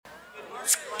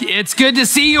It's good to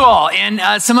see you all.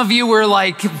 And some of you were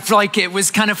like it was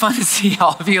kind of fun to see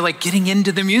all of you like getting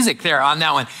into the music there on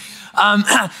that one.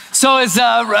 So as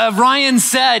Ryan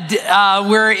said,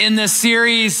 we're in this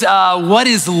series, What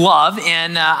is Love?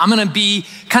 And I'm going to be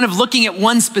kind of looking at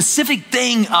one specific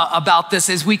thing about this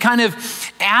as we kind of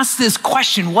ask this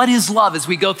question, what is love, as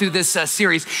we go through this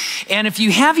series. And if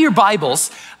you have your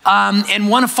Bibles and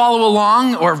want to follow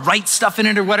along or write stuff in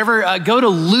it or whatever, go to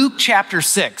Luke chapter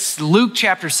 6. Luke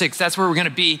chapter 6, that's where we're going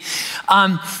to be.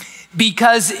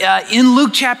 Because in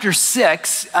Luke chapter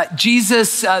 6,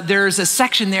 Jesus, there's a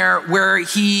section there where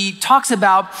he talks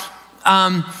about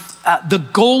the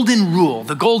golden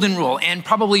rule. And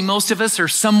probably most of us are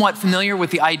somewhat familiar with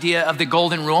the idea of the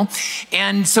golden rule.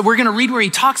 And so we're going to read where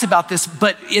he talks about this,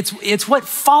 but it's what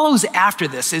follows after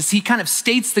this as he kind of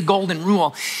states the golden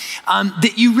rule,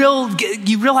 that you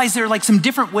realize there are like some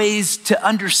different ways to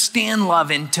understand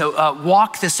love and to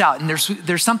walk this out. And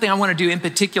there's something I want to do in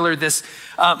particular this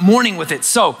morning with it.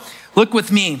 So look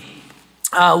with me.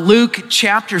 Luke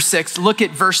chapter 6, look at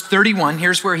verse 31.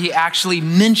 Here's where he actually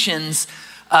mentions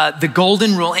the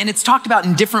golden rule. And it's talked about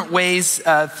in different ways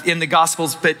in the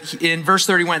Gospels, but in verse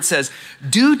 31 it says,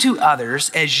 do to others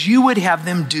as you would have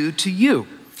them do to you.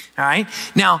 All right.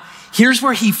 Now, here's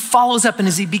where he follows up. And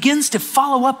as he begins to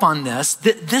follow up on this,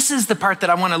 this is the part that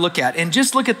I want to look at. And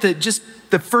just look at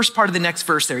the first part of the next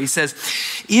verse there. He says,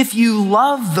 if you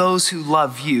love those who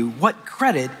love you, what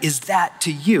credit is that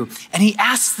to you? And he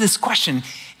asks this question,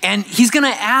 and he's going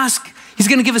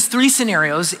to give us three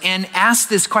scenarios and ask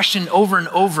this question over and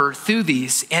over through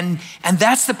these. And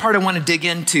that's the part I want to dig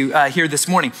into here this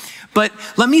morning. But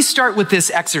let me start with this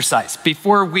exercise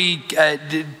before we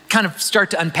kind of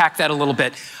start to unpack that a little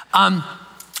bit. I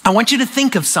want you to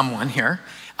think of someone here.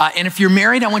 And if you're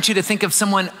married, I want you to think of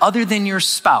someone other than your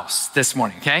spouse this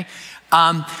morning, okay?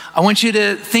 I want you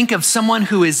to think of someone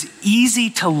who is easy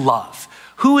to love.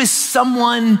 Who is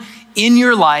someone in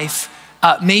your life,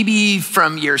 maybe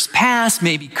from years past,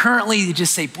 maybe currently, you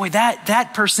just say, boy,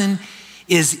 that person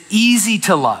is easy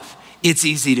to love. It's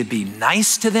easy to be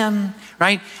nice to them,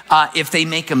 right? If they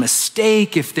make a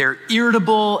mistake, if they're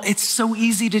irritable, it's so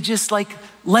easy to just like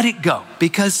let it go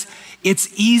because it's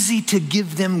easy to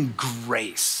give them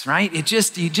grace, right?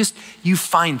 You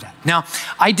find that. Now,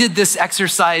 I did this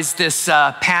exercise this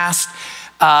past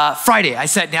Friday. I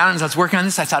sat down and as I was working on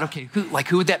this, I thought, okay,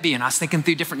 who would that be? And I was thinking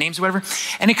through different names or whatever.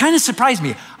 And it kind of surprised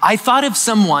me. I thought of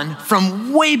someone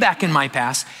from way back in my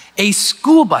past, a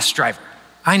school bus driver.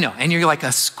 I know. And you're like,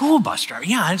 a school bus driver?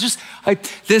 Yeah,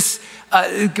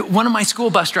 one of my school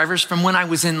bus drivers from when I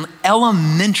was in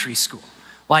elementary school,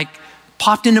 like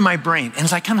popped into my brain. And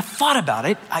as I kind of thought about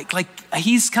it,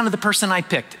 he's kind of the person I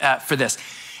picked for this.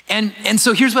 And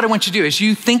so here's what I want you to do. As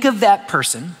you think of that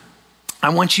person, I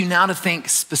want you now to think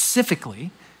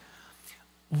specifically,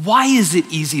 why is it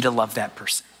easy to love that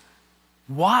person?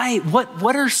 Why?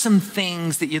 What are some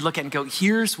things that you look at and go,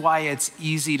 here's why it's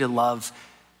easy to love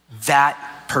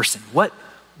that person? What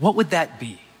would that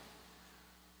be?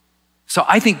 So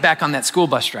I think back on that school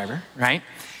bus driver, right?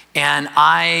 And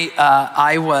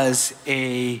I was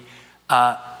a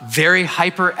very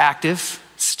hyperactive,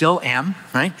 still am,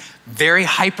 right? Very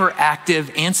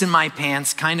hyperactive, ants in my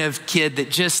pants kind of kid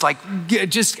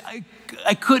that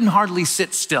I couldn't hardly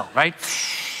sit still, right?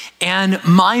 And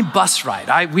my bus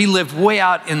ride, we lived way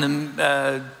out in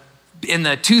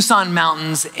the Tucson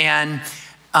mountains, and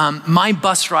my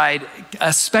bus ride,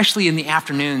 especially in the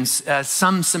afternoons,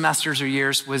 some semesters or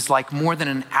years, was like more than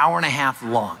an hour and a half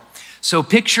long. So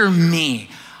picture me,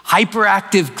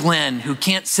 hyperactive Glenn, who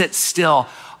can't sit still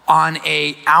on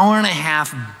an hour and a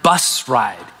half bus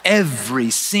ride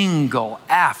every single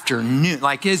afternoon.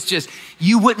 Like it's just,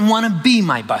 you wouldn't want to be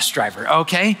my bus driver,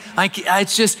 okay? Like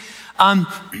it's just, and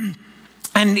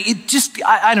it just,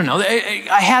 I don't know.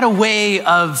 I had a way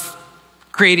of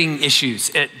creating issues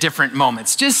at different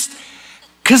moments, just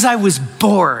because I was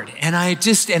bored and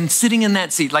sitting in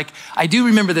that seat. Like I do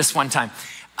remember this one time.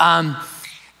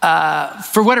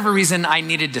 For whatever reason, I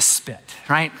needed to spit,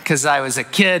 right? Because I was a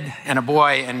kid and a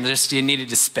boy and you needed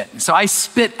to spit. And so I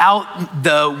spit out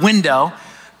the window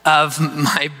of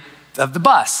the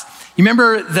bus. You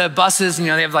remember the buses, they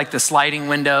have like the sliding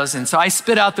windows. And so I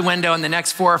spit out the window and the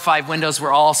next 4 or 5 windows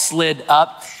were all slid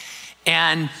up.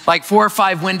 And like 4 or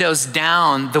 5 windows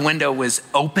down, the window was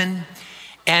open.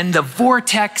 And the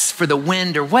vortex for the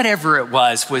wind or whatever it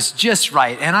was just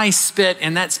right. And I spit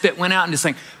and that spit went out and just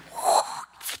like,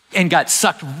 and got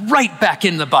sucked right back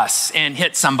in the bus and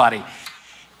hit somebody.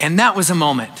 And that was a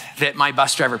moment that my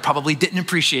bus driver probably didn't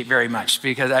appreciate very much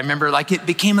because I remember like it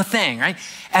became a thing, right?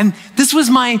 And this was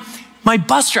my my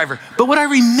bus driver. But what I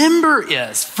remember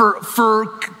is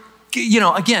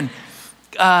again,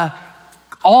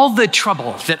 all the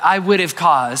trouble that I would have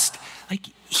caused, like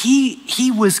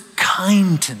he was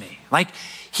kind to me. Like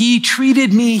he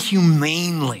treated me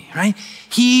humanely, right?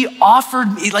 He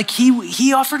offered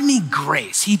me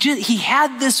grace. He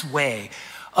had this way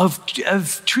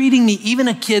of treating me, even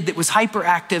a kid that was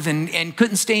hyperactive and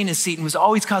couldn't stay in his seat and was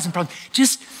always causing problems.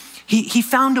 He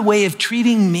found a way of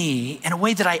treating me in a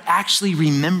way that I actually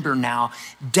remember now,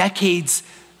 decades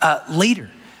later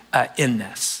in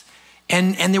this.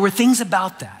 And there were things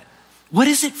about that. What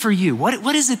is it for you?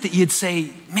 What is it that you'd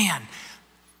say, man,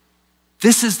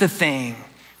 this is the thing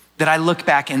that I look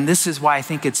back and this is why I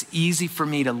think it's easy for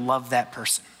me to love that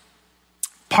person?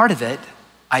 Part of it,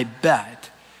 I bet,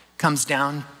 comes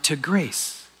down to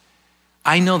grace.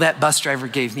 I know that bus driver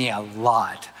gave me a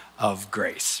lot of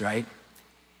grace, right?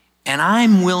 And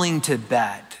I'm willing to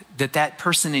bet that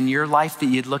person in your life that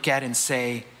you'd look at and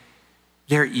say,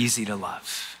 they're easy to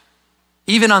love.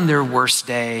 Even on their worst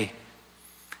day,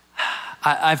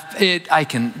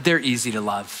 they're easy to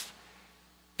love.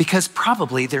 Because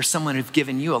probably there's someone who's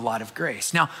given you a lot of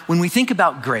grace. Now, when we think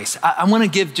about grace, I want to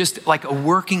give just like a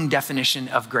working definition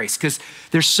of grace, because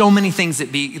there's so many things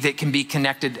that can be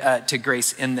connected to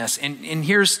grace in this. And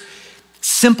here's a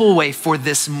simple way for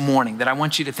this morning that I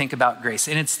want you to think about grace.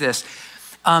 And it's this.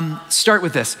 Start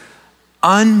with this.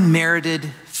 Unmerited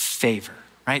favor,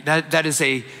 right? That is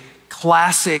a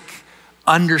classic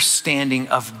understanding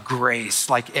of grace,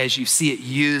 like as you see it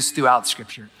used throughout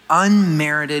Scripture.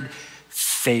 Unmerited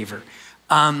favor.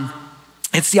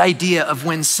 It's the idea of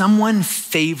when someone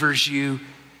favors you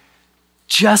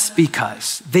just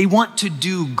because they want to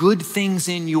do good things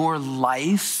in your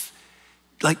life,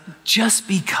 like just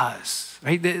because,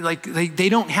 right? They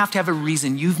don't have to have a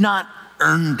reason. You've not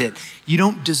earned it. You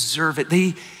don't deserve it.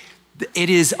 It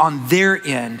is on their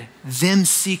end, them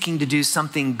seeking to do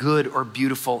something good or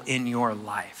beautiful in your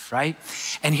life, right?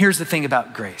 And here's the thing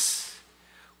about grace.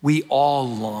 We all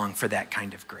long for that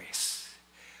kind of grace.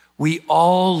 We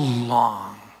all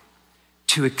long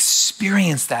to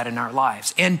experience that in our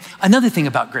lives. And another thing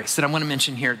about grace that I want to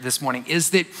mention here this morning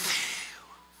is that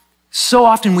so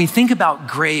often we think about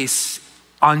grace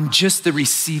on just the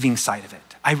receiving side of it.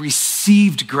 I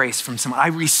received grace from someone. I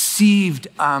received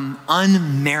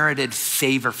unmerited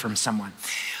favor from someone.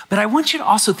 But I want you to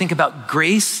also think about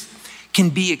grace can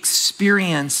be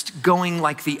experienced going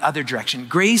like the other direction.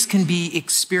 Grace can be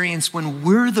experienced when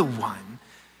we're the one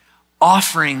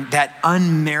offering that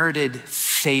unmerited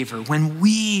favor, when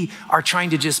we are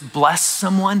trying to just bless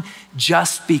someone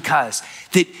just because,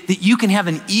 that you can have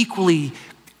an equally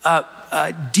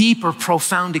deep or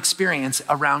profound experience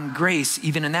around grace,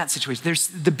 even in that situation. There's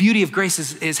the beauty of grace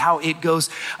is how it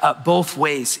goes both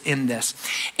ways in this.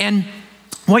 And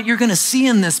what you're gonna see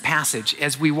in this passage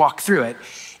as we walk through it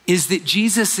is that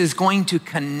Jesus is going to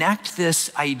connect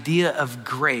this idea of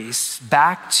grace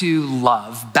back to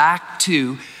love, back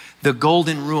to the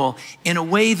golden rule in a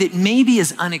way that maybe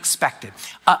is unexpected.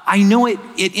 I know it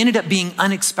ended up being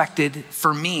unexpected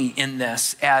for me in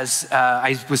this as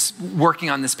I was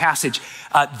working on this passage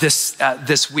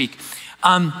this week.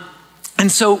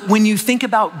 And so when you think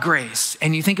about grace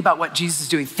and you think about what Jesus is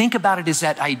doing, think about it as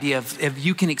that idea of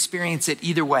you can experience it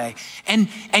either way. And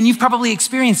you've probably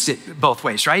experienced it both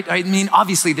ways, right? I mean,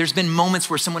 obviously there's been moments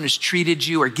where someone has treated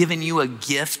you or given you a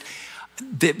gift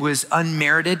that was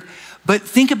unmerited. But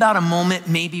think about a moment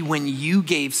maybe when you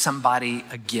gave somebody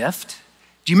a gift.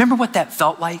 Do you remember what that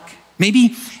felt like?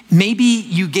 Maybe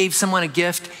you gave someone a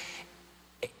gift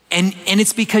and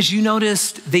it's because you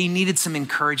noticed they needed some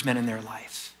encouragement in their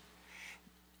life.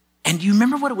 And you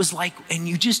remember what it was like, and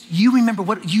you remember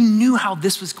what, you knew how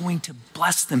this was going to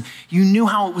bless them. You knew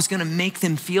how it was gonna make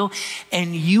them feel,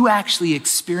 and you actually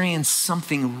experienced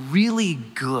something really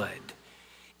good,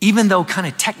 even though kind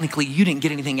of technically you didn't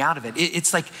get anything out of it.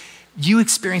 It's like, you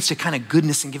experienced a kind of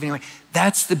goodness in giving away.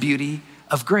 That's the beauty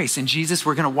of grace. And Jesus,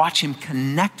 we're gonna watch him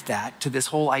connect that to this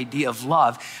whole idea of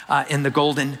love in the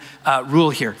golden rule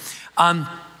here.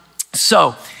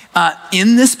 So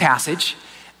in this passage,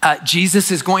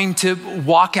 Jesus is going to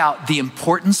walk out the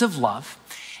importance of love,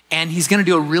 and he's gonna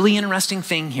do a really interesting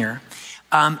thing here.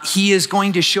 He is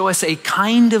going to show us a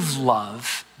kind of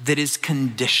love that is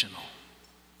conditional.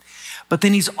 But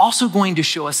then he's also going to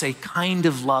show us a kind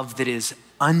of love that is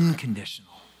unconditional.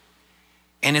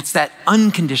 And it's that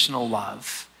unconditional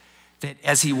love that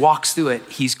as he walks through it,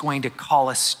 he's going to call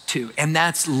us to. And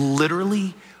that's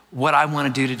literally what I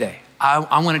want to do today.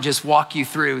 I want to just walk you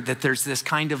through that there's this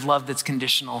kind of love that's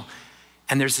conditional,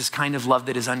 And there's this kind of love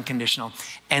that is unconditional.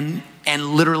 And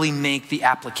literally make the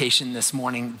application this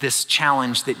morning, this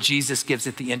challenge that Jesus gives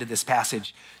at the end of this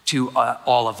passage to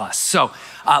all of us. So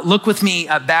look with me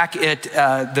back at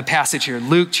the passage here,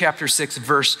 Luke chapter 6,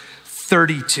 verse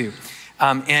 32.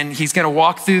 And he's going to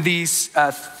walk through these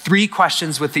three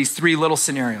questions with these three little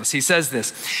scenarios. He says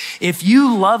this: if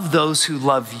you love those who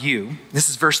love you, this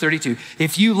is verse 32.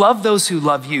 If you love those who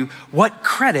love you, what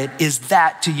credit is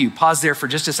that to you? Pause there for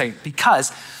just a second,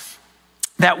 because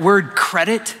that word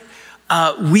credit,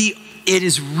 it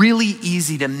is really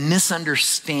easy to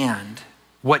misunderstand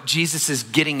what Jesus is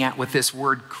getting at with this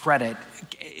word credit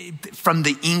from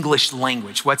the English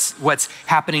language, what's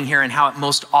happening here and how it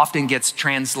most often gets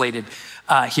translated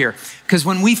here. Because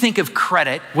when we think of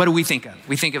credit, what do we think of?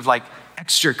 We think of like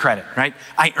extra credit, right?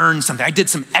 I earned something. I did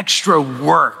some extra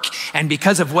work. And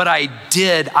because of what I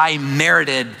did, I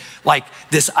merited like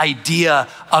this idea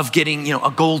of getting,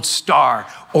 a gold star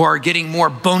or getting more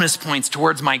bonus points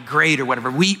towards my grade or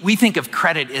whatever. We think of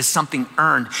credit as something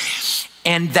earned.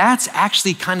 And that's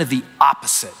actually kind of the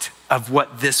opposite of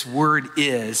what this word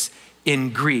is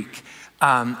in Greek.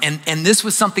 And this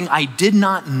was something I did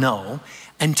not know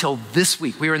until this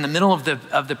week. We were in the middle of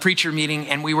the preacher meeting,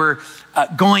 and we were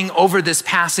going over this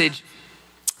passage,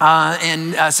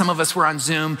 and some of us were on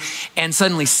Zoom, and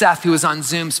suddenly Seth, who was on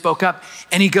Zoom, spoke up,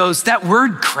 and he goes, that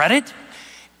word credit,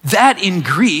 that in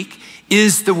Greek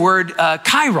is the word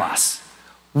kairos,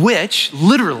 which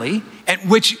literally, I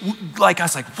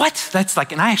was like, what? That's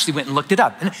like, and I actually went and looked it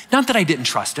up. And not that I didn't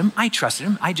trust him, I trusted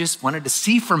him. I just wanted to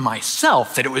see for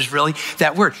myself that it was really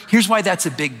that word. Here's why that's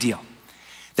a big deal.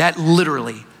 That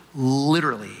literally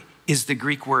is the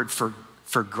Greek word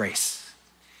for grace.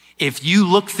 If you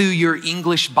look through your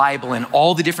English Bible and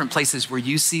all the different places where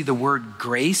you see the word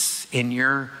grace in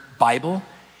your Bible,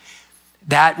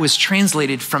 that was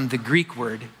translated from the Greek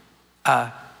word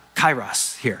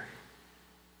kairos here.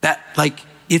 That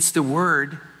it's the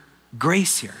word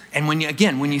grace here. And when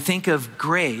you think of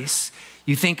grace,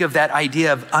 you think of that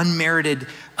idea of unmerited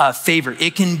favor.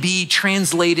 It can be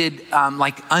translated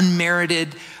like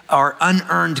unmerited or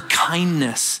unearned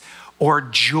kindness or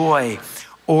joy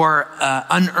or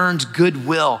unearned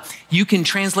goodwill. You can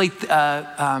translate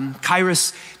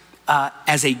kairos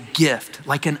as a gift,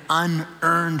 like an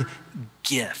unearned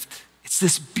gift. It's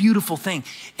this beautiful thing.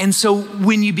 And so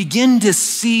when you begin to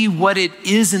see what it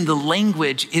is in the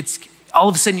language, it's all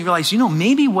of a sudden you realize,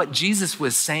 maybe what Jesus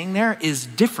was saying there is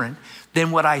different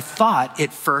than what I thought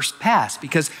at first passed.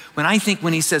 Because when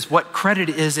he says, what credit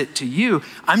is it to you?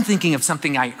 I'm thinking of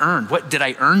something I earned. What, did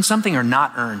I earn something or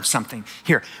not earn something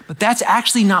here? But that's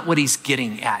actually not what he's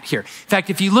getting at here. In fact,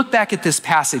 if you look back at this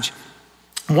passage,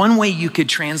 one way you could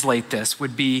translate this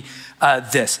would be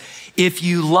this. If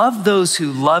you love those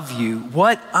who love you,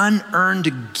 what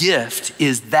unearned gift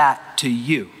is that to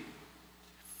you?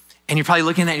 And you're probably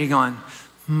looking at it and you're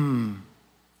going,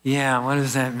 yeah, what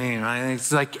does that mean? Right?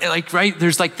 It's like, right?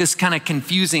 There's like this kind of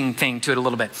confusing thing to it a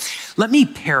little bit. Let me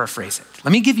paraphrase it.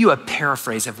 Let me give you a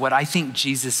paraphrase of what I think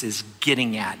Jesus is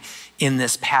getting at in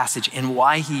this passage and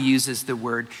why he uses the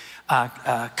word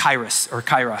kairos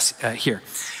here.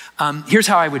 Here's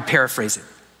how I would paraphrase it.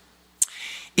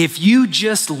 If you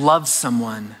just love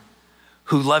someone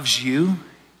who loves you,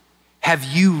 have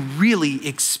you really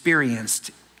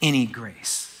experienced any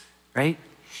grace, right?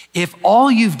 If all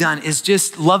you've done is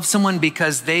just love someone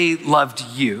because they loved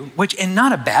you, and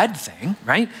not a bad thing,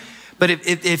 right? But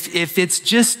if it's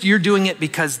just you're doing it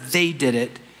because they did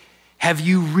it, have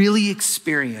you really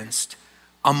experienced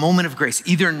a moment of grace,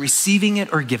 either in receiving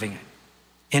it or giving it,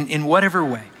 in whatever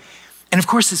way? And of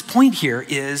course, his point here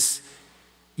is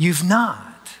you've not.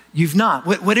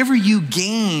 Whatever you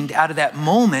gained out of that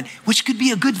moment, which could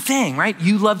be a good thing, right?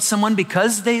 You loved someone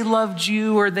because they loved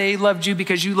you, or they loved you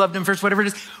because you loved them first, whatever it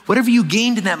is. Whatever you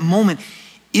gained in that moment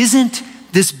isn't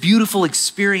this beautiful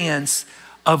experience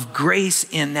of grace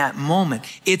in that moment.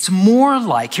 It's more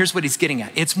like, here's what he's getting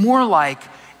at. It's more like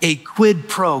a quid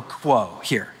pro quo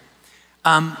here,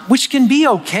 which can be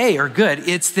okay or good.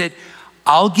 It's that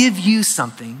I'll give you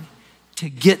something to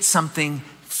get something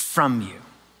from you.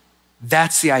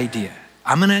 That's the idea.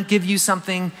 I'm gonna give you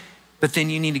something, but then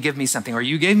you need to give me something. Or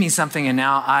you gave me something and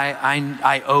now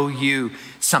I owe you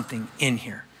something in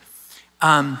here.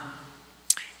 And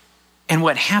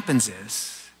what happens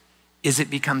is it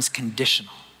becomes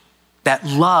conditional. That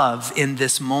love in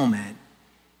this moment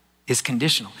is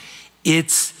conditional.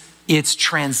 It's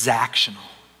transactional.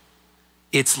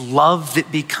 It's love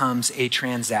that becomes a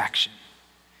transaction.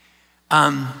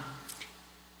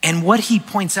 And what he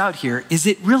points out here is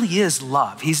it really is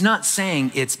love. He's not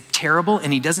saying it's terrible,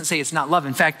 and he doesn't say it's not love.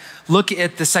 In fact, look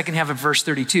at the second half of verse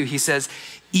 32. He says,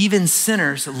 even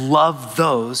sinners love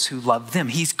those who love them.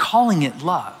 He's calling it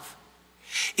love.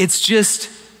 It's just,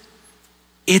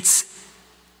 it's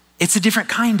a different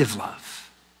kind of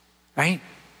love, right?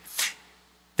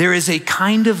 There is a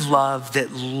kind of love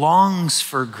that longs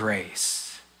for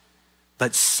grace,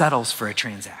 but settles for a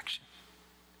transaction.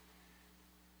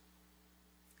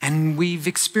 And we've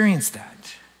experienced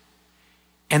that.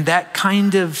 And that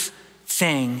kind of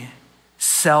thing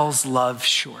sells love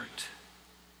short,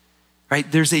 right?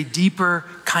 There's a deeper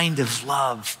kind of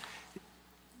love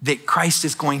that Christ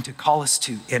is going to call us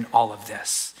to in all of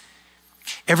this.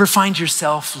 Ever find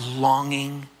yourself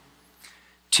longing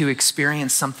to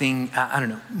experience something,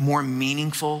 more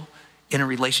meaningful in a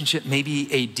relationship,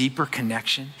 maybe a deeper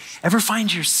connection? Ever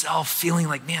find yourself feeling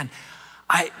like, man,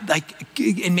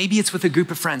 and maybe it's with a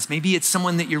group of friends, maybe it's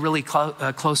someone that you're really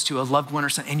close to, a loved one or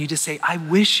something, and you just say, I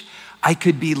wish I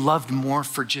could be loved more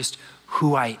for just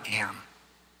who I am.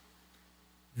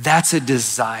 That's a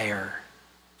desire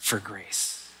for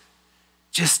grace.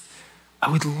 I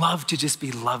would love to just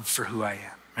be loved for who I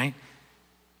am, right?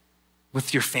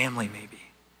 With your family maybe.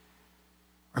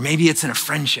 Or maybe it's in a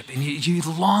friendship and you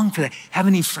long for that. Have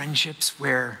any friendships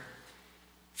where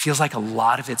it feels like a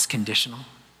lot of it's conditional?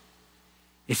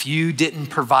 If you didn't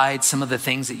provide some of the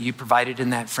things that you provided in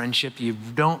that friendship, you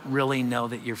don't really know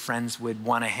that your friends would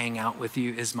want to hang out with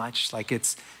you as much. Like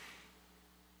it's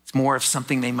more of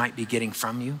something they might be getting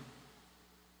from you.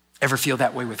 Ever feel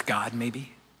that way with God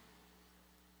maybe?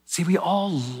 See, we all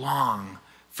long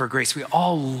for grace. We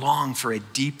all long for a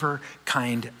deeper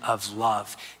kind of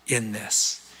love in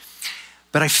this.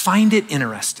 But I find it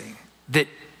interesting that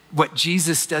what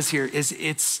Jesus does here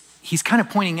is he's kind of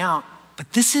pointing out,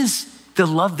 but this is the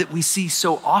love that we see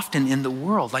so often in the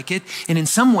world. And in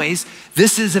some ways,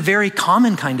 this is a very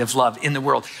common kind of love in the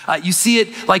world. You see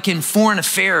it like in foreign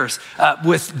affairs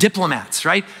with diplomats,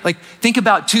 right? Like think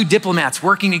about two diplomats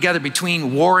working together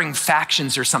between warring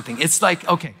factions or something. It's like,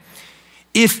 okay,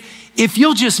 if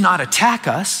you'll just not attack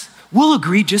us, we'll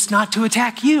agree just not to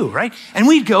attack you, right? And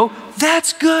we'd go,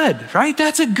 that's good, right?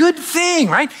 That's a good thing,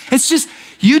 right? It's just,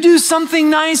 you do something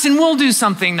nice and we'll do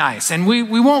something nice. And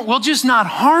we'll just not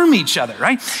harm each other,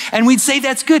 right? And we'd say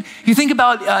that's good. You think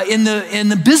about in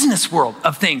the business world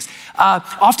of things,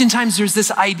 oftentimes there's this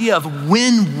idea of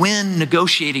win-win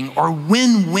negotiating or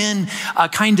win-win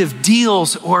kind of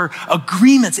deals or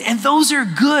agreements. And those are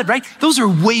good, right? Those are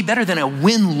way better than a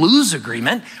win-lose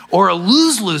agreement or a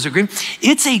lose-lose agreement.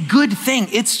 It's a good thing.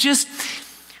 It's just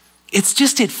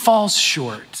it falls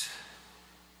short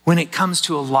when it comes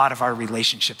to a lot of our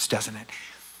relationships, doesn't it?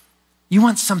 You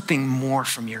want something more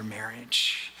from your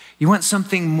marriage. You want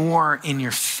something more in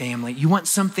your family. You want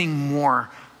something more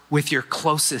with your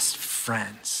closest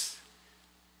friends.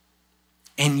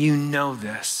 And you know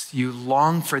this. You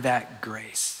long for that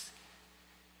grace.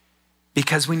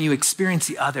 Because when you experience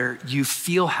the other, you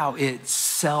feel how it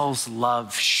sells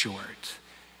love short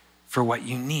for what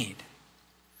you need.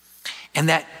 And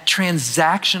that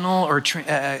transactional or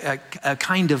a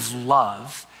kind of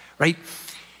love, right?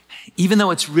 Even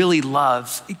though it's really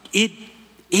love, it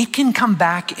can come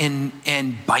back and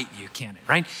bite you, can it,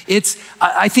 right?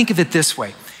 I think of it this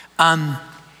way.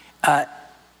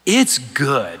 It's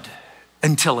good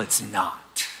until it's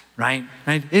not, right?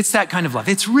 It's that kind of love.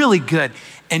 It's really good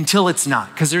until it's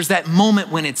not, because there's that moment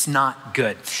when it's not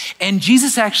good. And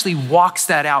Jesus actually walks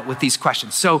that out with these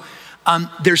questions. So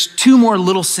there's two more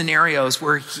little scenarios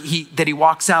where he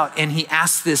walks out and he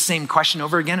asks this same question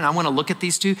over again. And I want to look at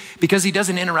these two because he does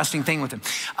an interesting thing with them.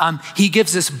 He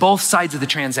gives us both sides of the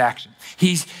transaction.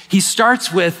 He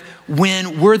starts with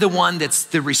when we're the one that's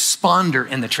the responder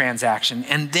in the transaction.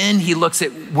 And then he looks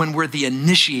at when we're the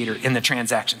initiator in the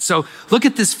transaction. So look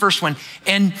at this first one.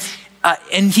 And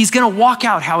he's going to walk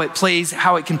out how it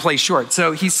can play short.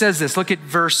 So he says this, look at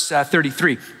verse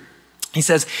 33. He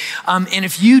says, and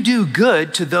if you do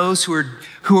good to those who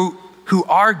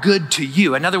are good to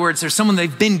you, in other words, there's someone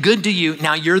they've been good to you,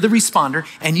 now you're the responder,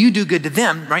 and you do good to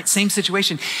them, right? Same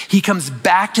situation. He comes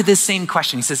back to this same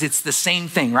question. He says, it's the same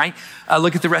thing, right?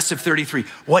 Look at the rest of 33.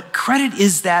 What credit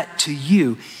is that to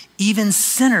you? Even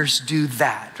sinners do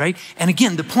that, right? And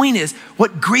again, the point is,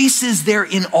 what grace is there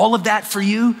in all of that for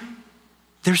you?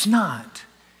 There's not,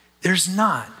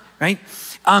 right?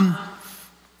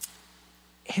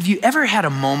 Have you ever had a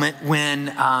moment when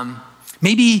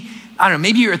Maybe, I don't know,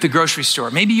 maybe you're at the grocery store.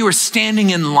 Maybe you were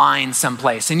standing in line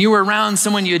someplace and you were around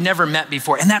someone you had never met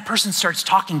before and that person starts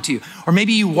talking to you. Or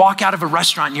maybe you walk out of a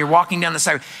restaurant and you're walking down the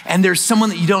side and there's someone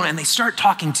that you don't know and they start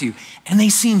talking to you and they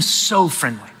seem so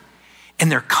friendly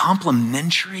and they're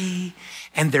complimentary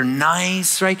and they're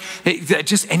nice, right?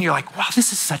 And you're like, wow,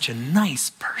 this is such a nice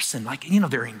person. Like,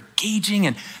 they're engaging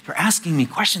and they're asking me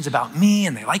questions about me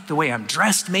and they like the way I'm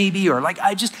dressed maybe, or like,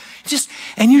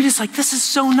 and you're just like, this is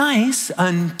so nice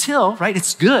until, right?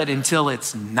 It's good until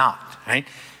it's not, right?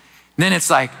 And then it's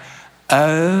like,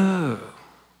 oh,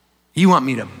 you want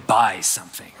me to buy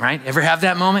something, right? Ever have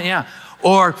that moment? Yeah.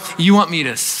 Or you want me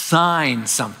to sign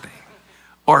something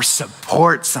or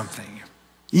support something.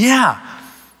 Yeah.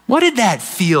 What did that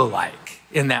feel like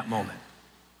in that moment?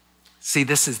 See,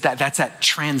 that's that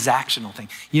transactional thing.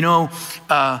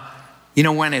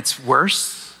 When it's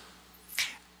worse,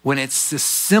 when it's a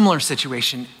similar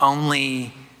situation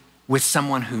only with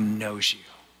someone who knows you.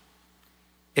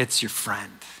 It's your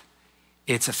friend.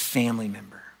 It's a family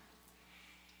member.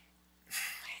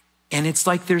 And it's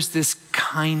like there's this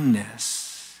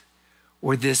kindness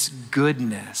or this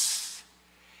goodness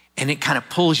and it kind of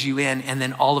pulls you in, and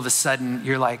then all of a sudden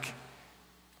you're like,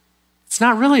 it's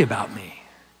not really about me.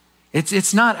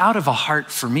 It's not out of a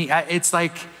heart for me. It's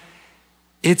like,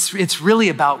 it's really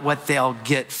about what they'll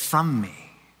get from me,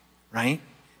 right?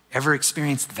 Ever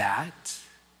experienced that,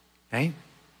 right?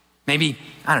 Maybe,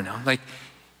 I don't know, like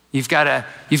you've got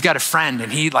a friend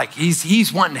and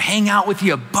he's wanting to hang out with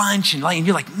you a bunch and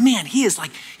you're like, man, he's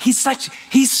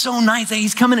so nice that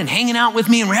he's coming and hanging out with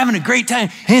me and we're having a great time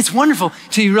and it's wonderful.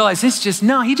 So you realize he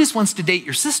just wants to date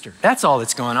your sister. That's all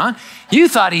that's going on. You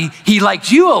thought he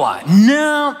liked you a lot.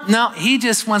 No, he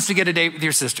just wants to get a date with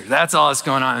your sister. That's all that's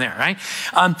going on there, right?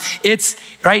 It's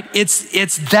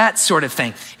that sort of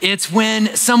thing. It's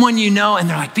when someone and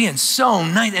they're like being so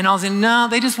nice and all of a sudden, no,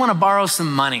 they just want to borrow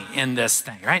some money in this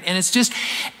thing, right?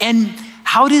 And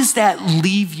how does that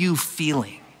leave you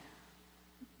feeling?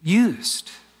 Used,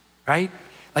 right?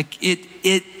 Like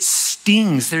it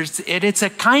stings. It's a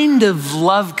kind of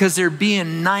love because they're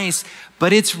being nice,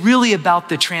 but it's really about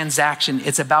the transaction.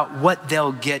 It's about what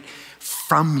they'll get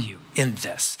from you in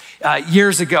this.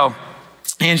 Years ago,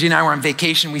 Angie and I were on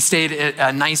vacation. We stayed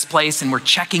at a nice place and we're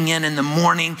checking in the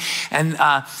morning. And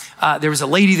there was a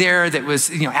lady there that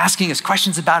was, asking us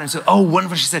questions about it. And so,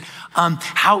 wonderful. She said,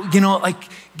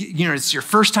 it's your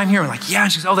first time here. We're like, yeah.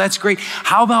 And she goes, oh, that's great.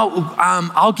 How about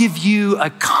I'll give you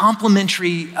a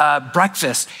complimentary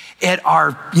breakfast at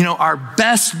our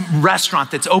best restaurant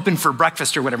that's open for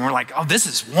breakfast or whatever. And we're like, oh, this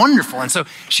is wonderful. And so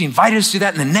she invited us to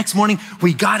that. And the next morning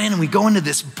we got in and we go into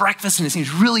this breakfast and it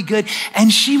seems really good.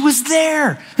 And she was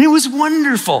there and it was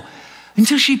wonderful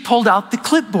until she pulled out the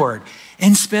clipboard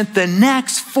and spent the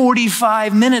next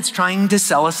 45 minutes trying to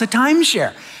sell us a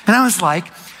timeshare. And I was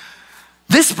like,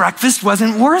 this breakfast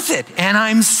wasn't worth it. And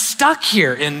I'm stuck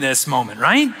here in this moment,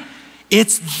 right?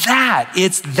 It's that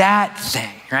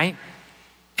thing, right?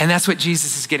 And that's what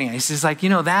Jesus is getting at. He says like,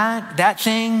 that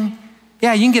thing,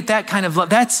 yeah, you can get that kind of love.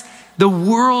 The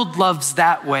world loves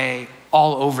that way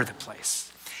all over the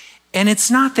place. And it's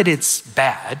not that it's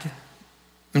bad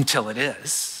until it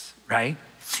is, right?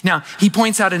 Now, he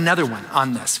points out another one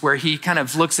on this where he kind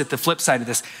of looks at the flip side of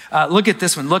this. Look at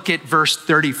this one. Look at verse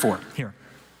 34 here.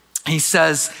 He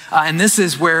says, and this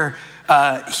is where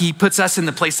he puts us in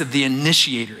the place of the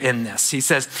initiator in this. He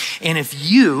says, and if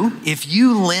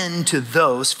you lend to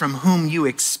those from whom you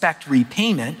expect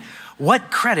repayment,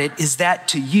 what credit is that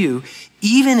to you?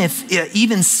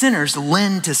 Even sinners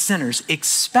lend to sinners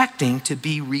expecting to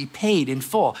be repaid in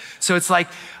full. So it's like,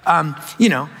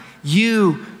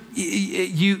 you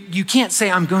can't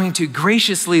say I'm going to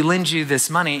graciously lend you this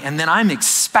money and then I'm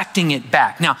expecting it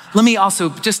back. Now, let me also,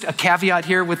 just a caveat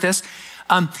here with this.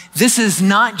 This is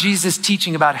not Jesus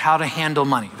teaching about how to handle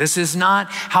money. This is not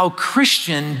how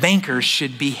Christian bankers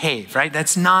should behave, right?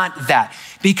 That's not that.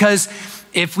 Because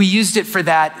if we used it for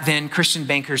that, then Christian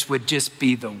bankers would just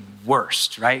be the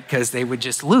worst, right? Because they would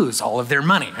just lose all of their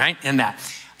money, right? In that.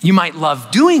 You might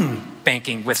love doing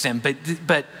banking with them,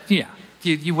 but yeah.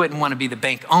 You wouldn't want to be the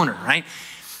bank owner, right?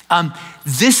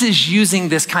 This is using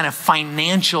this kind of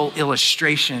financial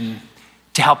illustration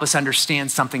to help us understand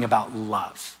something about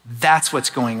love. That's what's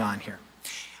going on here.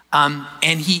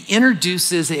 And he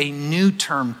introduces a new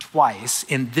term twice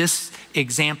in this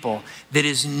example that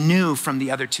is new from the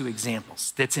other two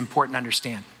examples that's important to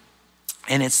understand.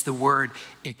 And it's the word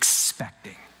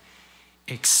expecting,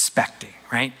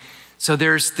 right? So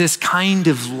there's this kind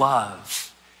of love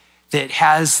that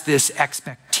has this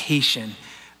expectation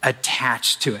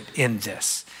attached to it in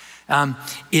this.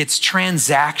 It's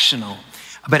transactional.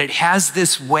 but it has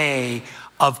this way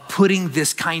of putting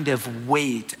this kind of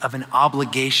weight of an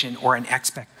obligation or an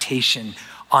expectation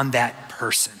on that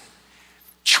person.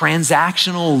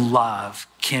 Transactional love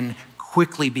can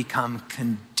quickly become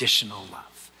conditional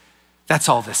love. That's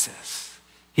all this is.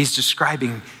 He's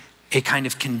describing a kind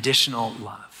of conditional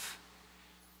love.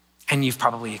 And you've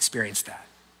probably experienced that,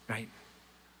 right?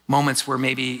 Moments where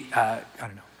maybe,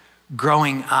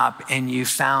 growing up and you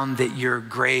found that your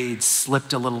grades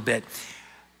slipped a little bit.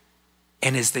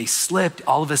 And as they slipped,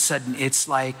 all of a sudden, it's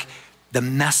like the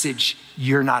message,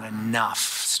 you're not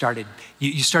enough,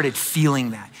 you started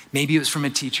feeling that. Maybe it was from a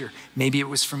teacher, maybe it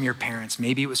was from your parents,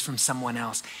 maybe it was from someone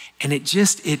else. And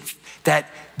that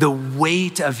the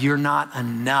weight of you're not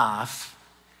enough,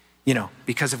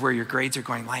 because of where your grades are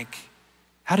going, like,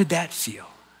 how did that feel,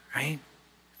 right?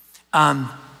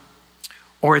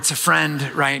 Or it's a friend,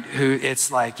 right, who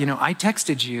it's like, I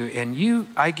texted you and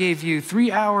I gave you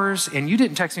 3 hours and you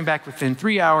didn't text me back within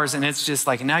 3 hours. And it's just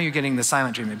like, now you're getting the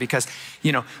silent treatment because,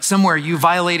 somewhere you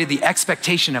violated the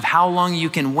expectation of how long you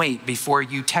can wait before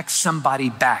you text somebody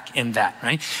back in that,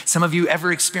 right? Some of you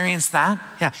ever experienced that?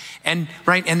 Yeah. And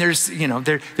there's,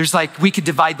 there's like, we could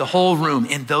divide the whole room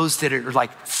in those that are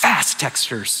like fast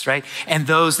texters, right? And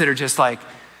those that are just like,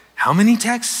 how many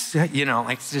texts?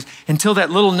 Just until that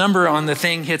little number on the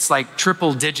thing hits like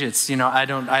triple digits,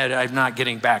 I'm not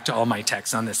getting back to all my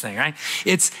texts on this thing, right?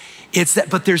 It's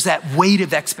that, but there's that weight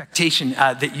of expectation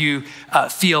that you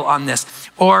feel on this.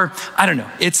 Or, I don't know,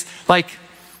 it's like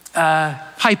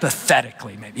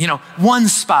hypothetically maybe, one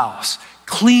spouse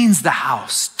cleans the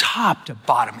house top to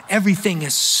bottom. Everything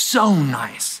is so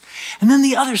nice. And then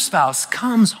the other spouse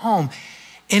comes home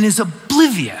and is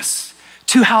oblivious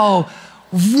to how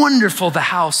wonderful the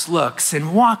house looks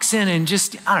and walks in and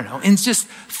just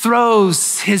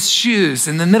throws his shoes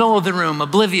in the middle of the room,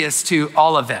 oblivious to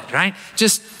all of it, right?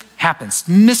 Just happens,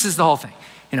 misses the whole thing,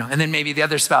 and then maybe the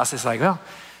other spouse is like, well,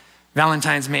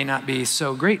 Valentine's may not be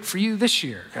so great for you this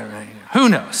year. Who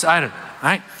knows? I don't know,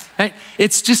 right?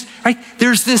 It's just, right?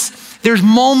 There's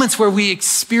moments where we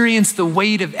experience the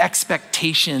weight of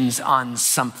expectations on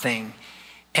something.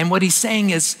 And what he's saying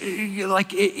is,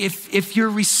 like, if you're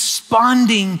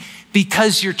responding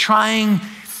because you're trying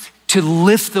to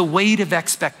lift the weight of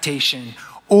expectation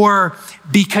or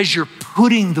because you're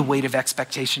putting the weight of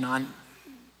expectation on,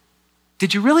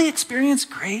 did you really experience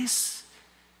grace?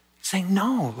 He's saying,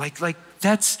 no, like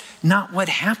that's not what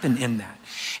happened in that.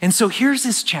 And so here's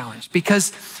this challenge,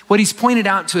 because what he's pointed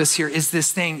out to us here is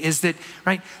that,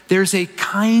 right, there's a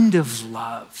kind of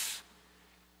love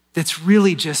that's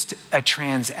really just a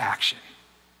transaction.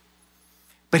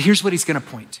 But here's what he's going to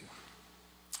point to.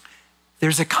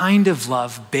 There's a kind of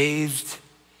love bathed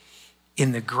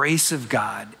in the grace of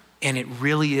God, and it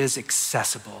really is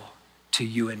accessible to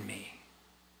you and me.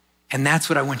 And that's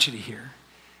what I want you to hear.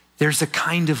 There's a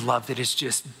kind of love that is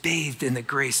just bathed in the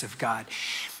grace of God.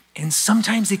 And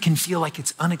sometimes it can feel like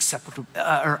it's unacceptable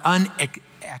or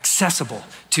inaccessible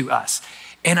to us.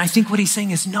 And I think what he's saying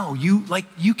is, no,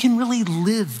 you can really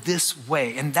live this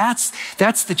way. And that's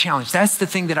the challenge. That's the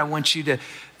thing that I want you to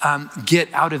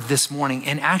get out of this morning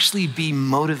and actually be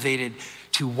motivated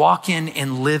to walk in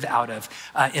and live out of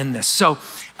in this. So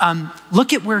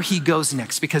look at where he goes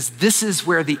next, because this is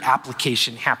where the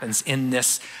application happens in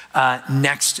this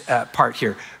next part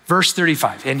here. Verse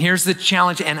 35. And here's the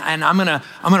challenge. And I'm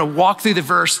gonna walk through the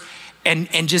verse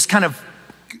and just kind of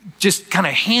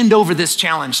hand over this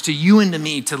challenge to you and to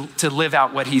me to live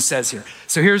out what he says here.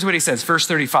 So here's what he says, verse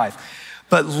 35.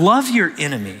 But love your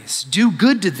enemies, do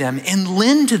good to them, and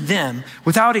lend to them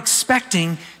without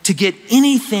expecting to get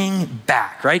anything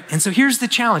back, right? And so here's the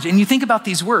challenge. And you think about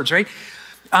these words, right?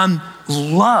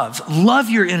 Love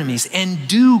your enemies and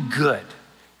do good,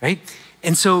 right?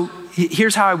 And so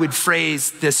here's how I would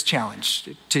phrase this challenge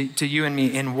to you and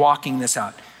me in walking this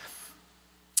out.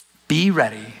 Be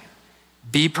ready.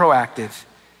 Be proactive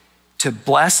to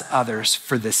bless others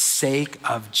for the sake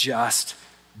of just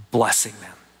blessing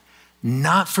them.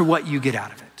 Not for what you get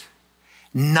out of it.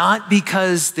 Not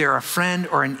because they're a friend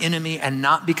or an enemy, and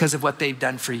not because of what they've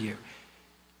done for you.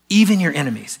 Even your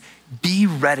enemies, be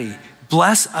ready.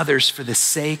 Bless others for the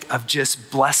sake of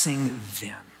just blessing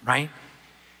them, right?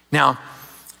 Now,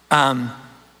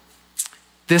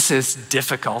 this is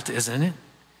difficult, isn't it?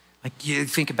 Like, you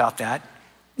think about that.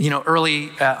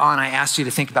 Early on, I asked you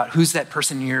to think about who's that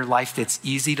person in your life that's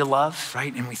easy to love,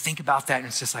 right? And we think about that and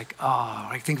it's just like, oh,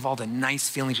 I think of all the nice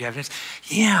feelings you have.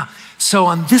 Yeah. So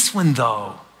on this one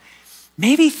though,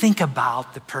 maybe think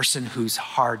about the person who's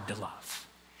hard to love.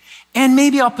 And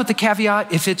maybe I'll put the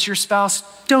caveat, if it's your spouse,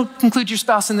 don't include your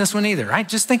spouse in this one either, right?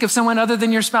 Just think of someone other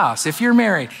than your spouse. If you're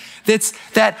married, that's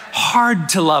that hard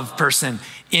to love person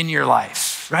in your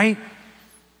life, right?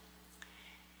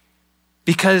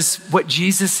 Because what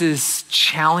Jesus is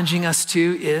challenging us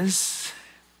to is,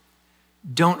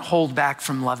 don't hold back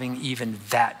from loving even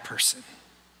that person.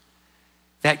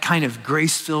 That kind of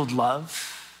grace-filled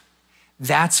love,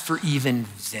 that's for even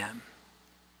them.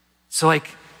 So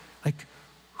like,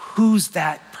 who's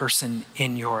that person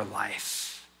in your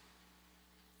life?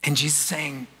 And Jesus is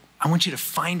saying, I want you to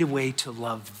find a way to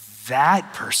love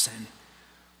that person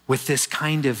with this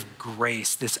kind of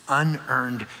grace, this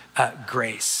unearned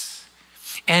grace.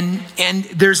 And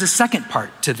there's a second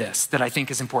part to this that I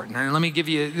think is important. And let me give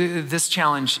you this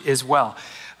challenge as well.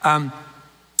 And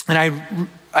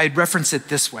I'd reference it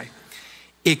this way.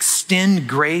 Extend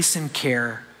grace and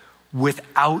care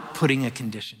without putting a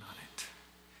condition on it.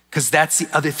 Because that's the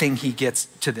other thing he gets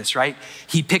to this, right?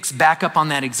 He picks back up on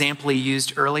that example he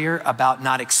used earlier about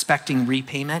not expecting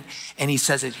repayment, and he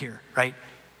says it here, right?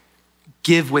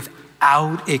 Give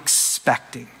without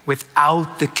expecting,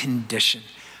 without the condition.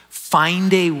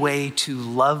 Find a way to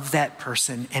love that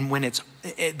person, and when it's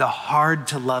the hard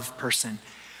to love person,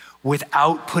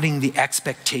 without putting the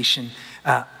expectation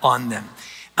on them,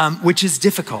 which is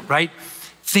difficult, right?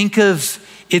 Think of,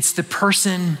 it's the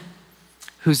person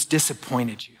who's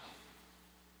disappointed you.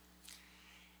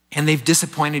 And they've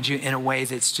disappointed you in a way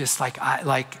that's just like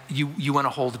you want to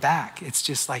hold back. It's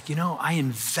just like, I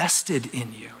invested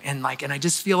in you. And I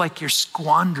just feel like you're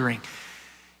squandering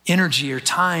energy or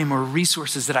time or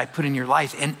resources that I put in your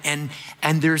life. And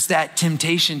there's that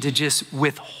temptation to just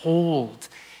withhold.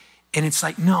 And it's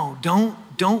like, no,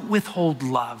 don't withhold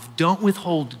love. Don't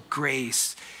withhold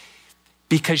grace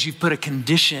because you've put a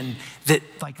condition that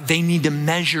they need to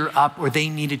measure up or they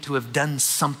needed to have done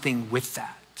something with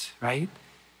that, right?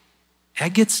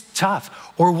 That gets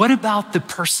tough. Or what about the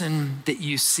person that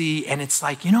you see and it's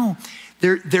like,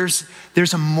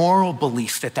 there's a moral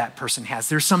belief that person has.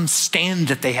 There's some stand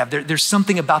that they have. There's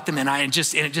something about them and it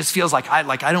just feels like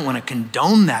I don't want to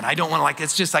condone that. I don't want to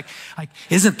it's just like,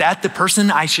 isn't that the person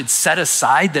I should set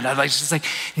aside that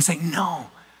he's like,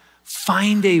 no,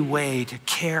 find a way to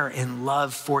care and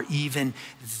love for even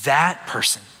that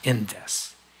person in this.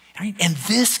 Right? And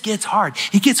this gets hard.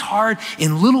 It gets hard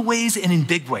in little ways and in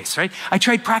big ways, right? I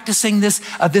tried practicing this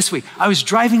this week. I was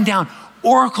driving down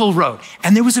Oracle Road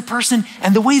and there was a person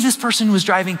and the way this person was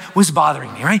driving was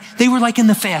bothering me, right? They were in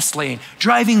the fast lane,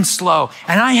 driving slow.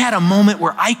 And I had a moment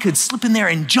where I could slip in there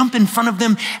and jump in front of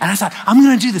them. And I thought, I'm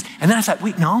going to do this. And then I thought,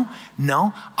 wait,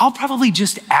 no, I'll probably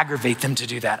just aggravate them to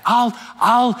do that.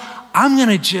 I'm going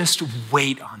to just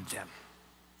wait on them.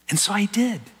 And so I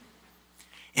did.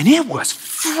 And it was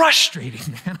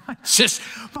frustrating, man. I just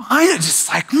behind it, just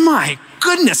my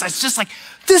goodness. I was just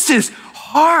this is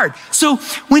hard. So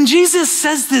when Jesus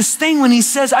says this thing, when he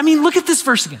says, look at this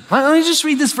verse again. Let me just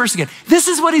read this verse again. This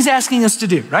is what he's asking us to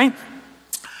do, right?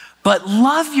 But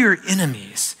love your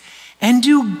enemies and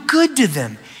do good to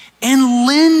them and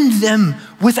lend them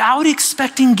without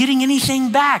getting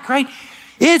anything back, right?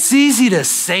 It's easy to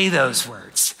say those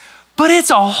words. But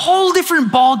it's a whole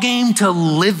different ball game to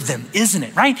live them, isn't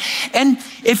it, right? And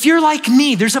if you're like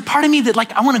me, there's a part of me that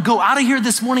I want to go out of here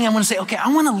this morning. I want to say, okay,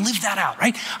 I want to live that out,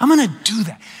 right? I'm going to do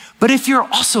that. But if you're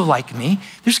also like me,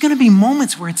 there's going to be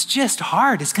moments where it's just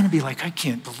hard. It's going to be I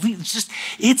can't believe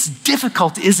it's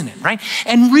difficult, isn't it, right?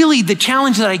 And really the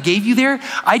challenge that I gave you there,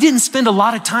 I didn't spend a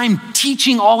lot of time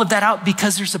teaching all of that out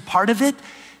because there's a part of it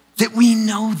that we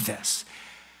know this.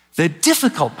 The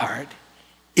difficult part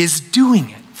is doing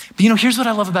it. But here's what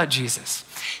I love about Jesus.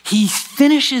 He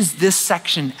finishes this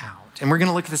section out, and we're going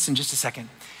to look at this in just a second,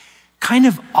 kind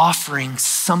of offering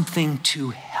something to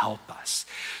help us.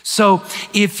 So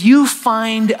if you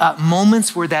find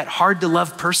moments where that hard to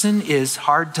love person is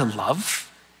hard to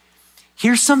love,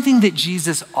 here's something that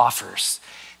Jesus offers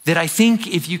that I think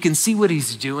if you can see what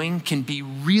he's doing can be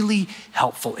really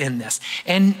helpful in this.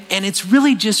 And it's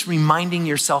really just reminding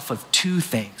yourself of two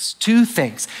things.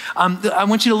 I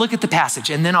want you to look at the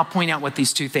passage and then I'll point out what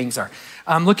these two things are.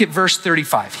 Look at verse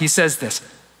 35. He says this,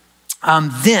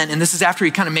 then, and this is after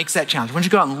he kind of makes that challenge. I want you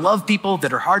to go out and love people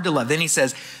that are hard to love. Then he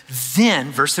says,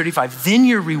 then, verse 35, then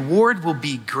your reward will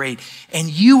be great and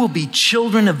you will be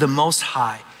children of the Most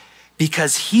High.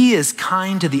 Because he is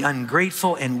kind to the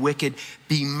ungrateful and wicked,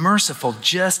 be merciful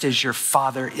just as your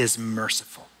Father is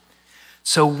merciful.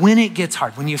 So when it gets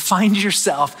hard, when you find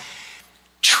yourself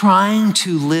trying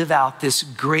to live out this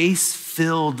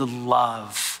grace-filled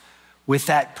love with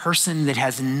that person that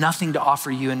has nothing to offer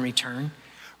you in return,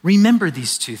 remember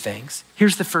these two things.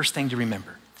 Here's the first thing to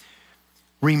remember.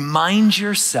 Remind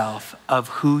yourself of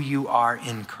who you are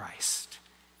in Christ.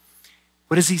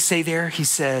 What does he say there? He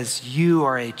says, you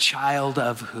are a child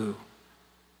of who?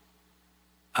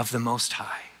 Of the Most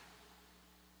High.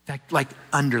 Like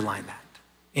underline that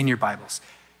in your Bibles,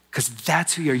 because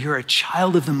that's who you are. You're a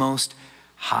child of the Most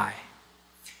High.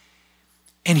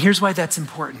 And here's why that's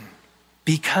important.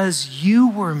 Because you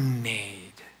were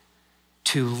made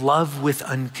to love with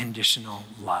unconditional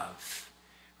love,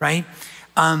 right?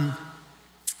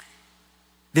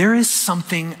 There is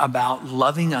something about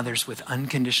loving others with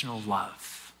unconditional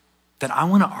love that I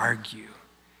want to argue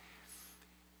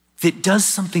that does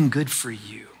something good for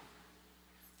you.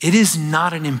 It is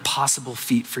not an impossible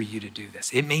feat for you to do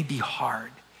this. It may be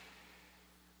hard.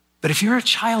 But if you're a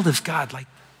child of God, like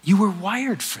you were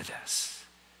wired for this.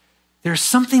 There's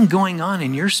something going on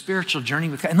in your spiritual journey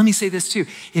with God. And let me say this too.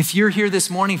 If you're here this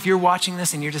morning, if you're watching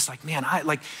this and you're just like, man,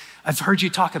 I've heard you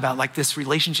talk about like this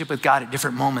relationship with God at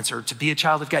different moments, or to be a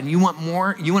child of God, and you want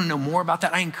more, you want to know more about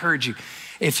that, I encourage you.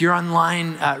 If you're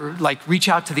online, reach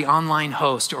out to the online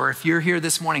host, or if you're here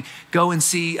this morning, go and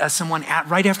see someone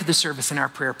right after the service in our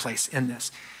prayer place in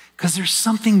this. Because there's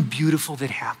something beautiful that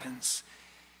happens,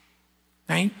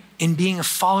 right? In being a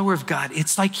follower of God,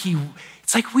 it's like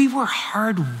we were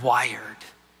hardwired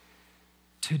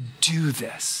to do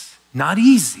this. Not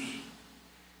easy,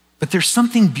 but there's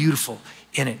something beautiful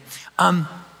in it. And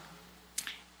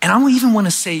I even want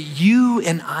to say you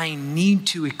and I need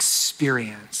to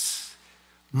experience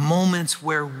moments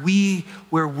where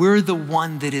we're the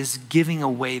one that is giving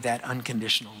away that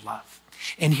unconditional love.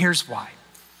 And here's why.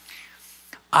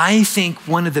 I think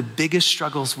one of the biggest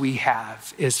struggles we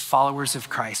have as followers of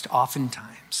Christ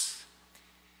oftentimes,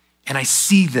 and I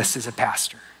see this as a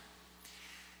pastor,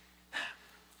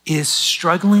 is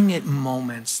struggling at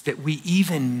moments that we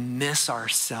even miss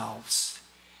ourselves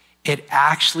at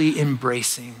actually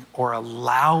embracing or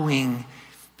allowing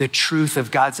the truth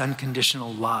of God's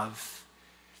unconditional love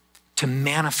to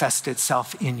manifest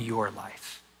itself in your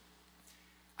life.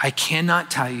 I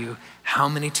cannot tell you how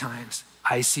many times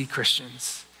I see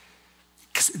Christians,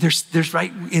 because there's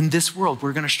right in this world,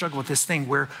 we're going to struggle with this thing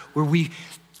where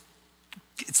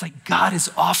it's like God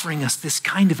is offering us this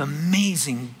kind of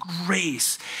amazing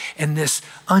grace and this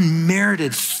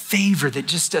unmerited favor that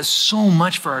just does so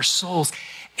much for our souls.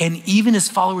 And even as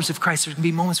followers of Christ, there's gonna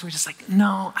be moments where we're just like,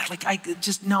 no,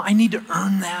 I need to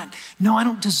earn that. No, I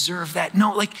don't deserve that.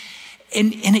 No, and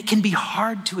it can be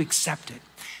hard to accept it.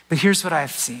 But here's what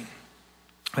I've seen,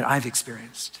 what I've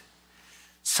experienced.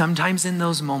 Sometimes in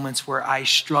those moments where I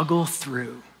struggle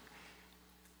through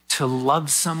to love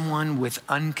someone with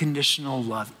unconditional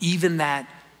love, even that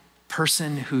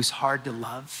person who's hard to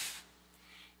love,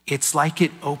 it's like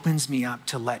it opens me up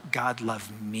to let God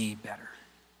love me better.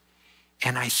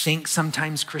 And I think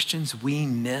sometimes Christians, we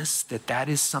miss that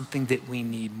is something that we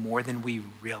need more than we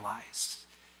realize.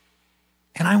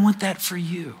 And I want that for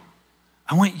you.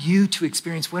 I want you to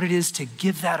experience what it is to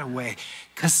give that away,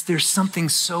 because there's something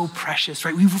so precious,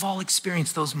 right? We've all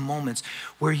experienced those moments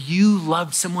where you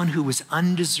loved someone who was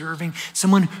undeserving,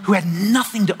 someone who had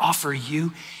nothing to offer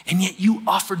you, and yet you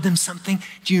offered them something.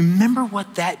 Do you remember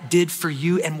what that did for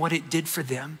you and what it did for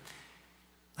them?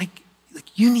 Like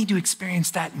you need to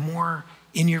experience that more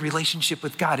in your relationship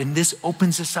with God, and this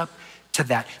opens us up to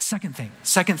that. Second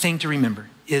thing to remember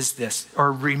is this,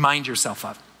 or remind yourself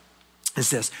of, is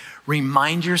this.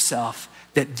 Remind yourself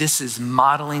that this is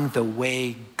modeling the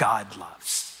way God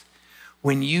loves.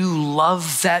 When you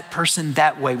love that person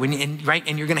that way, right?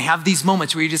 And you're gonna have these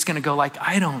moments where you're just gonna go like,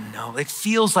 I don't know. It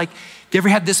feels like, have you ever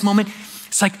had this moment?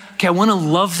 It's like, okay, I wanna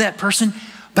love that person,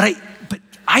 but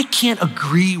I can't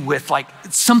agree with like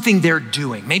something they're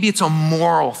doing. Maybe it's a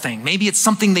moral thing. Maybe it's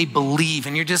something they believe,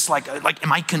 and you're just like,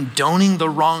 am I condoning the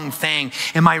wrong thing?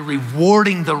 Am I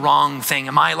rewarding the wrong thing?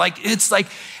 Am I like, it's like,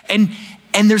 and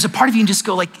there's a part of you can just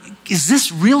go like, is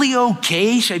this really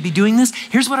okay? Should I be doing this?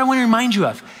 Here's what I want to remind you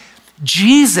of.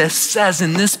 Jesus says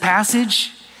in this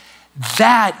passage,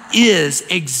 that is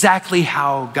exactly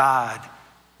how God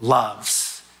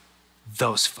loves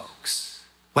those folks.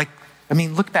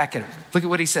 Look back at him. Look at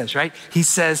what he says, right? He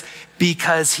says,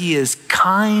 because he is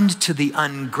kind to the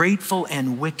ungrateful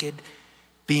and wicked,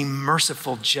 be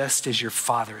merciful just as your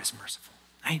Father is merciful,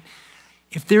 right?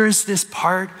 If there is this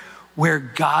part where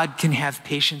God can have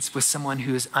patience with someone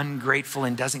who is ungrateful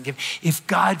and doesn't give, if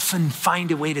God can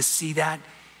find a way to see that,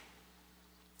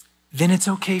 then it's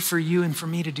okay for you and for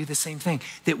me to do the same thing.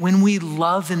 That when we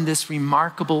love in this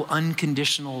remarkable,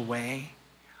 unconditional way,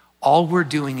 all we're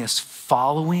doing is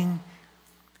following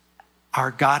our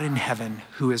God in heaven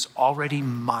who has already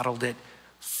modeled it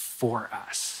for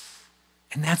us.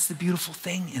 And that's the beautiful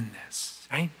thing in this,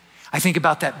 right? I think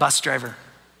about that bus driver,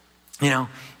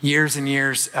 years and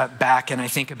years back, and I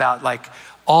think about like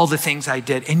all the things I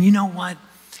did. And you know what?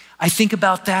 I think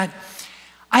about that.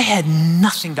 I had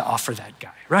nothing to offer that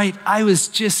guy, right? I was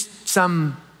just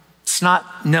some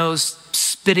snot-nosed,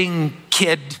 spitting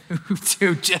kid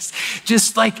who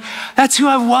just like, that's who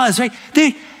I was, right?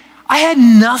 I had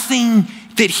nothing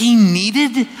that he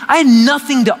needed. I had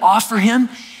nothing to offer him.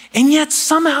 And yet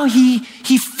somehow he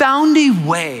found a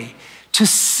way to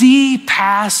see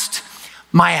past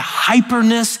my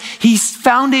hyperness. He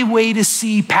found a way to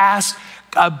see past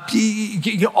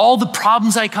all the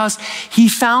problems I caused. He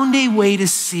found a way to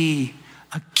see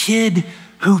a kid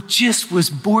who just was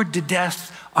bored to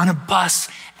death on a bus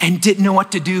and didn't know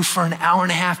what to do for an hour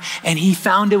and a half. And he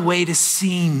found a way to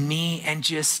see me and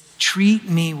just treat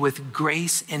me with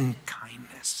grace and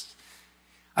kindness.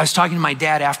 I was talking to my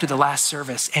dad after the last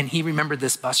service, and he remembered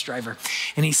this bus driver.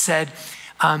 And he said,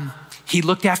 he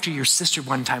looked after your sister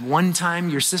one time. One time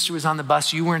your sister was on the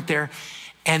bus, you weren't there,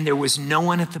 and there was no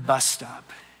one at the bus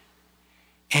stop.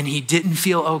 And he didn't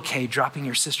feel okay dropping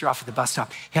your sister off at the bus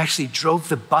stop. He actually drove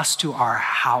the bus to our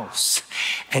house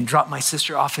and dropped my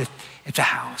sister off at the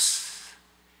house.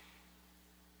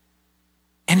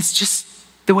 And it's just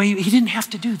the way, he didn't have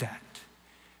to do that,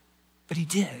 but he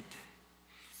did.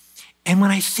 And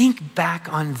when I think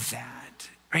back on that,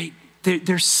 right,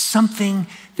 there's something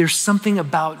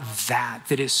about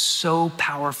that is so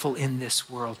powerful in this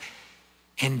world.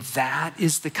 And that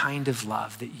is the kind of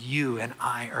love that you and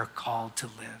I are called to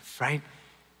live, right?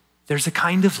 There's a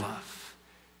kind of love.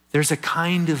 There's a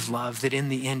kind of love that in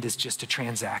the end is just a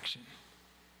transaction.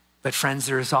 But friends,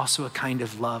 there is also a kind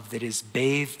of love that is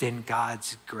bathed in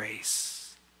God's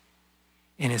grace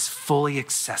and is fully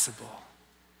accessible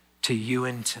to you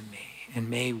and to me. And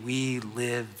may we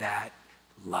live that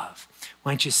love.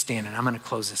 Why don't you stand, and I'm going to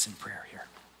close this in prayer here.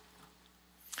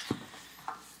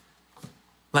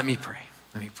 Let me pray.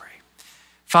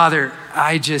 Father,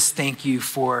 I just thank you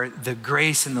for the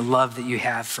grace and the love that you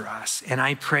have for us. And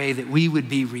I pray that we would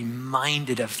be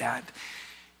reminded of that.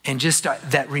 And just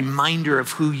that reminder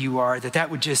of who you are,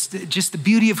 that would just the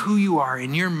beauty of who you are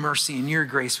and your mercy and your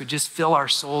grace would just fill our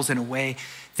souls in a way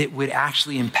that would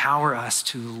actually empower us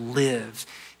to live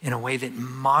in a way that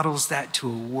models that to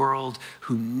a world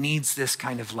who needs this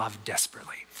kind of love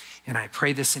desperately. And I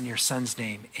pray this in your son's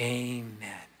name, amen.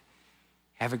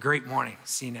 Have a great morning.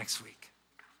 See you next week.